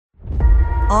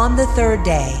On the third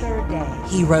day,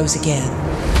 he rose again,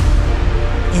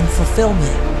 in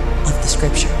fulfillment of the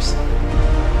scriptures.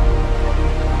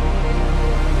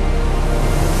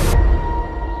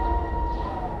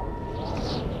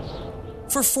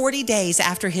 For 40 days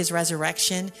after his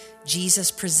resurrection,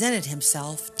 Jesus presented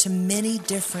himself to many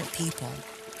different people.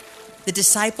 The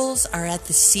disciples are at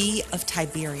the Sea of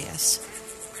Tiberias.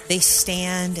 They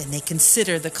stand and they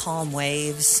consider the calm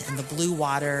waves and the blue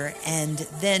water, and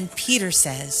then Peter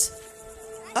says,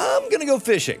 I'm going to go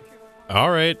fishing.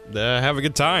 All right, have a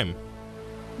good time.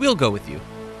 We'll go with you.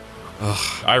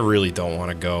 Ugh, I really don't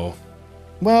want to go.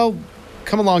 Well,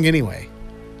 come along anyway.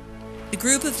 The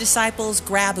group of disciples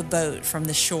grab a boat from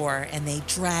the shore and they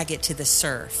drag it to the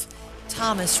surf.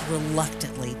 Thomas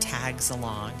reluctantly tags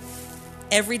along.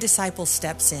 Every disciple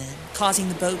steps in, causing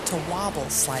the boat to wobble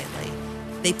slightly.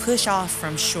 They push off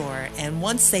from shore, and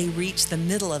once they reach the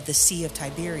middle of the Sea of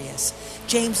Tiberias,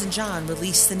 James and John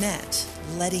release the net,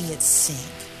 letting it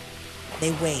sink.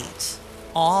 They wait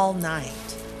all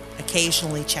night,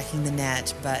 occasionally checking the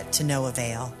net, but to no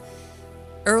avail.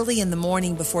 Early in the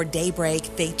morning before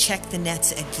daybreak, they check the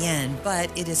nets again,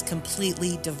 but it is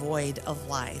completely devoid of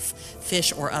life,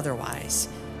 fish or otherwise.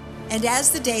 And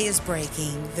as the day is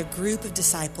breaking, the group of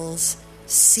disciples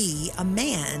see a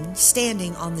man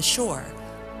standing on the shore.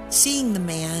 Seeing the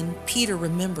man, Peter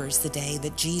remembers the day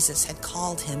that Jesus had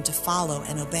called him to follow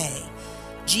and obey.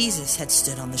 Jesus had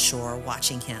stood on the shore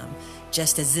watching him,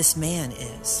 just as this man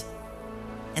is.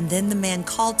 And then the man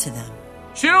called to them,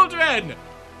 Children,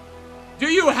 do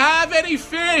you have any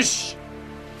fish?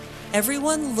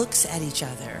 Everyone looks at each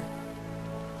other.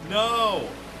 No.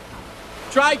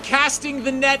 Try casting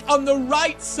the net on the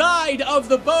right side of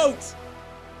the boat.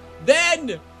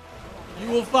 Then you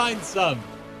will find some.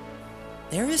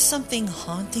 There is something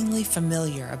hauntingly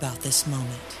familiar about this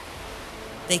moment.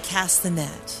 They cast the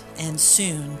net, and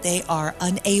soon they are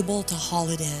unable to haul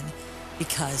it in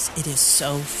because it is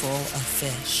so full of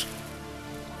fish.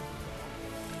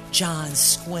 John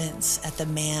squints at the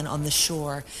man on the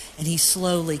shore, and he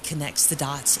slowly connects the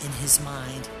dots in his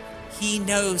mind. He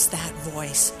knows that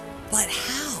voice, but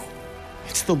how?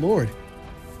 It's the Lord.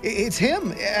 It's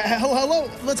him.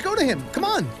 Hello. Let's go to him. Come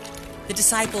on. The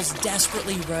disciples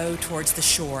desperately row towards the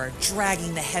shore,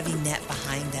 dragging the heavy net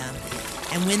behind them.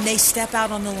 And when they step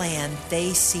out on the land,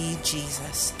 they see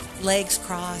Jesus, legs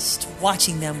crossed,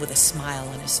 watching them with a smile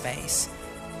on his face.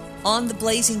 On the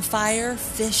blazing fire,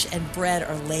 fish and bread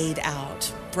are laid out.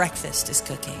 Breakfast is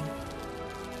cooking.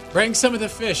 Bring some of the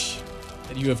fish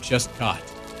that you have just caught.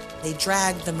 They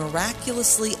drag the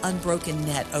miraculously unbroken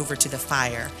net over to the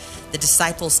fire. The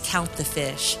disciples count the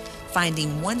fish,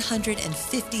 finding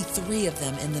 153 of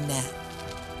them in the net.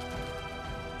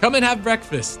 Come and have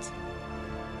breakfast.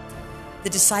 The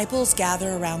disciples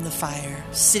gather around the fire,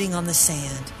 sitting on the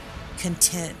sand,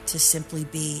 content to simply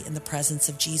be in the presence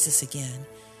of Jesus again.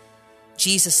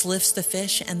 Jesus lifts the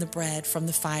fish and the bread from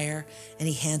the fire, and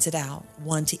he hands it out,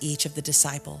 one to each of the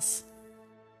disciples.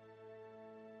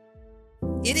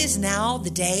 It is now the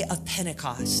day of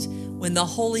Pentecost, when the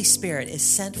Holy Spirit is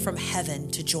sent from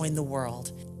heaven to join the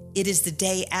world. It is the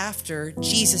day after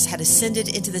Jesus had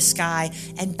ascended into the sky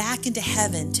and back into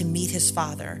heaven to meet his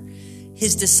Father.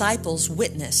 His disciples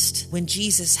witnessed when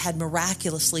Jesus had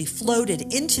miraculously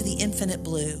floated into the infinite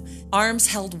blue, arms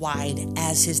held wide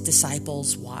as his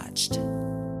disciples watched.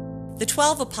 The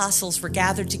 12 apostles were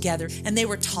gathered together and they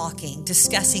were talking,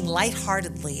 discussing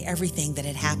lightheartedly everything that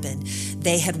had happened.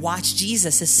 They had watched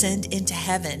Jesus ascend into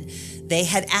heaven. They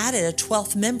had added a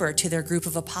 12th member to their group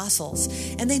of apostles,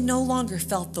 and they no longer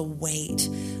felt the weight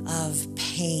of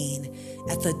pain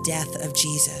at the death of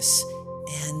Jesus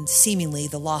and seemingly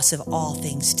the loss of all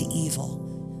things to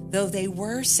evil. Though they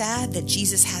were sad that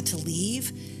Jesus had to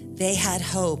leave, they had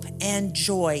hope and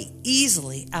joy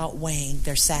easily outweighing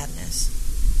their sadness.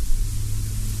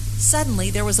 Suddenly,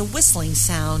 there was a whistling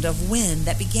sound of wind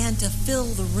that began to fill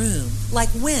the room, like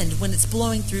wind when it's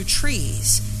blowing through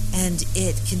trees, and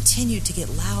it continued to get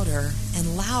louder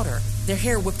and louder. Their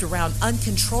hair whipped around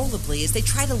uncontrollably as they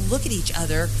tried to look at each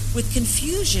other with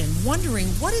confusion, wondering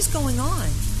what is going on.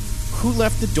 Who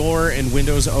left the door and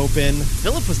windows open?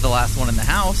 Philip was the last one in the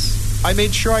house. I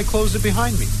made sure I closed it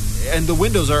behind me. And the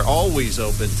windows are always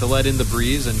open to let in the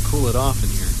breeze and cool it off in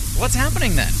here. What's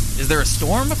happening then? Is there a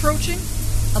storm approaching?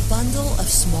 A bundle of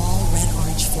small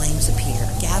red-orange flames appear,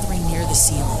 gathering near the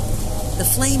ceiling. The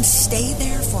flames stay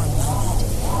there for a moment,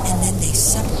 and then they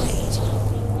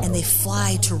separate, and they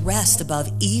fly to rest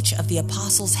above each of the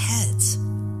apostles' heads.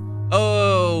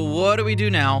 Oh, what do we do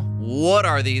now? What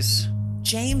are these?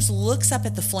 James looks up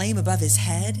at the flame above his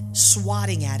head,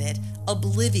 swatting at it,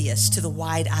 oblivious to the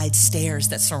wide-eyed stares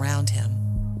that surround him.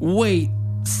 Wait,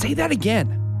 say that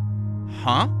again.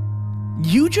 Huh?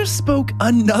 You just spoke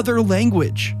another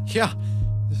language. Yeah.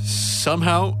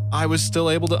 Somehow, I was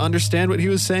still able to understand what he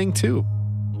was saying, too.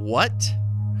 What?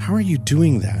 How are you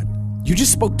doing that? You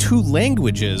just spoke 2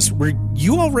 languages. Were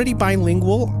you already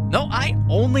bilingual? No, I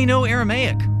only know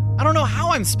Aramaic. I don't know how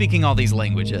I'm speaking all these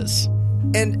languages.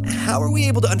 And how are we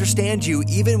able to understand you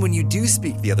even when you do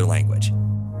speak the other language?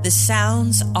 The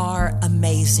sounds are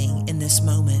amazing in this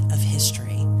moment of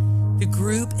history. The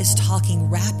group is talking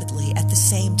rapidly at the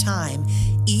same time,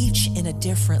 each in a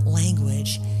different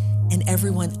language, and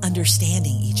everyone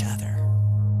understanding each other.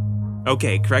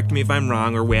 Okay, correct me if I'm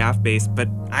wrong or way off base, but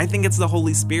I think it's the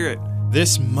Holy Spirit.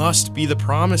 This must be the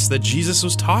promise that Jesus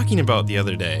was talking about the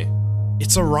other day.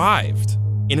 It's arrived,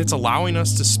 and it's allowing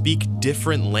us to speak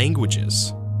different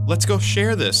languages. Let's go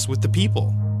share this with the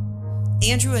people.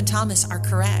 Andrew and Thomas are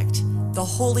correct. The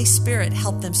Holy Spirit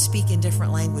helped them speak in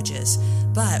different languages.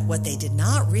 But what they did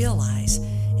not realize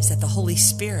is that the Holy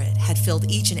Spirit had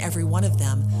filled each and every one of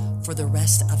them for the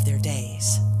rest of their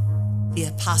days. The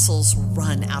apostles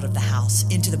run out of the house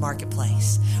into the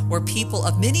marketplace, where people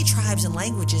of many tribes and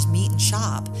languages meet and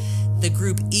shop. The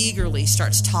group eagerly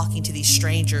starts talking to these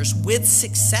strangers with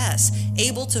success,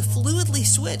 able to fluidly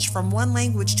switch from one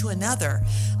language to another.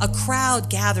 A crowd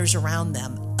gathers around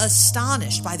them,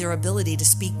 astonished by their ability to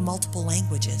speak multiple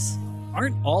languages.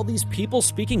 Aren't all these people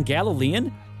speaking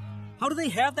Galilean? How do they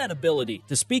have that ability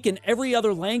to speak in every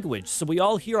other language so we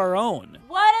all hear our own?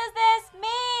 What does this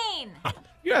mean?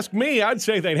 You ask me, I'd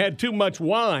say they'd had too much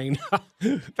wine.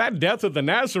 That death of the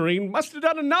Nazarene must have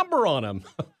done a number on them.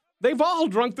 They've all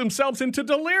drunk themselves into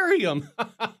delirium.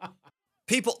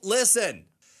 People, listen.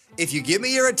 If you give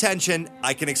me your attention,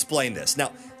 I can explain this.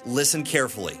 Now, listen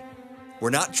carefully.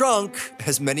 We're not drunk,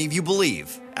 as many of you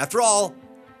believe. After all,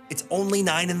 it's only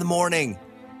 9 a.m.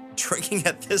 Drinking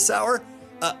at this hour?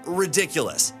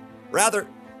 Ridiculous. Rather,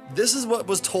 this is what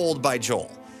was told by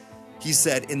Joel. He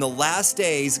said, in the last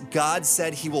days, God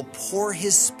said he will pour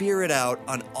his Spirit out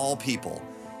on all people.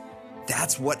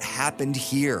 That's what happened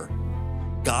here.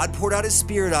 God poured out his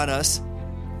Spirit on us.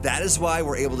 That is why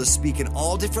we're able to speak in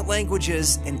all different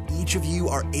languages, and each of you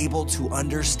are able to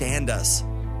understand us.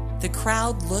 The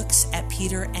crowd looks at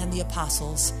Peter and the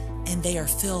apostles, and they are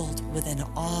filled with an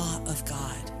awe of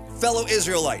God. Fellow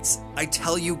Israelites, I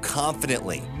tell you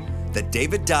confidently that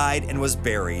David died and was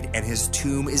buried, and his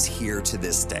tomb is here to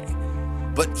this day.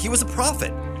 But he was a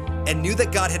prophet and knew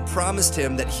that God had promised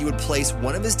him that he would place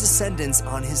one of his descendants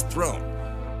on his throne.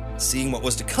 Seeing what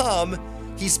was to come,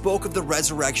 he spoke of the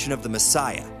resurrection of the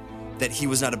Messiah, that he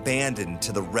was not abandoned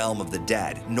to the realm of the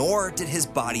dead, nor did his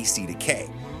body see decay.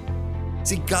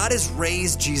 See, God has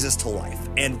raised Jesus to life,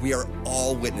 and we are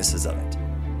all witnesses of it.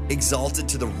 Exalted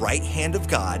to the right hand of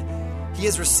God, he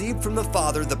has received from the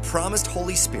Father the promised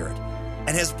Holy Spirit and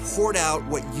has poured out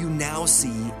what you now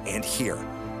see and hear.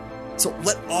 So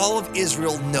let all of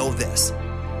Israel know this.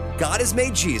 God has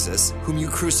made Jesus, whom you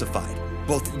crucified,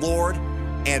 both Lord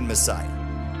and Messiah.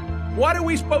 What are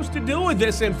we supposed to do with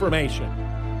this information?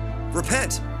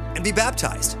 Repent and be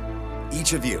baptized,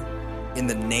 each of you, in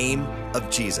the name of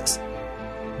Jesus.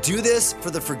 Do this for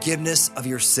the forgiveness of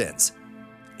your sins,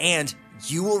 and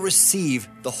you will receive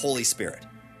the Holy Spirit.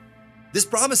 This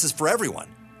promise is for everyone,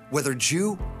 whether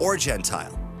Jew or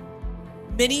Gentile.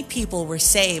 Many people were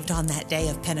saved on that day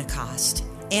of Pentecost,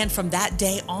 and from that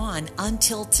day on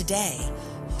until today,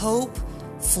 hope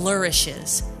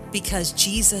flourishes because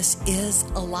Jesus is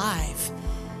alive.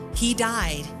 He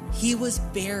died, he was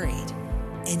buried,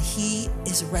 and he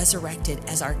is resurrected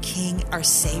as our King, our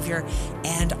Savior,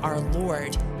 and our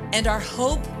Lord. And our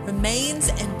hope remains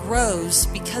and grows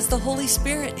because the Holy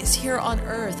Spirit is here on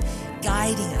earth,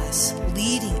 guiding us,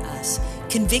 leading us,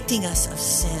 convicting us of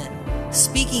sin,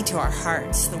 speaking to our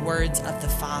hearts the words of the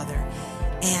Father,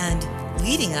 and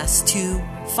leading us to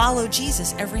follow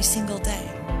Jesus every single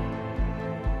day.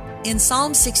 In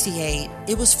Psalm 68,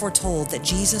 it was foretold that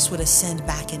Jesus would ascend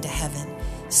back into heaven,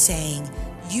 saying,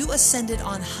 "You ascended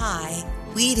on high,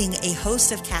 leading a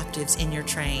host of captives in your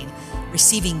train,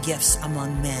 receiving gifts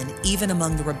among men, even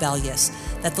among the rebellious,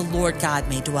 that the Lord God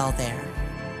may dwell there."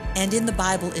 And in the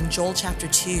Bible, in Joel chapter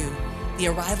 2, the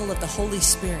arrival of the Holy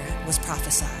Spirit was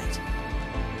prophesied.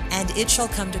 "And it shall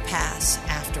come to pass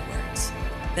afterwards,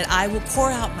 that I will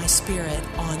pour out my Spirit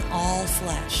on all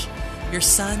flesh. Your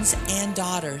sons and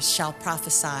daughters shall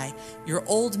prophesy, your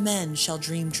old men shall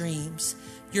dream dreams,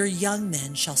 your young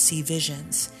men shall see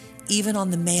visions. Even on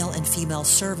the male and female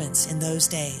servants in those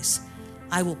days,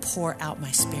 I will pour out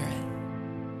my Spirit."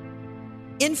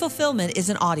 In Fulfillment is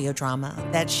an audio drama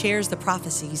that shares the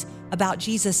prophecies about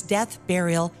Jesus' death,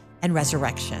 burial, and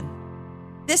resurrection.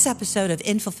 This episode of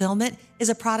In Fulfillment is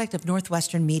a product of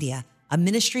Northwestern Media, a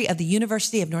ministry of the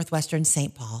University of Northwestern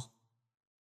St. Paul.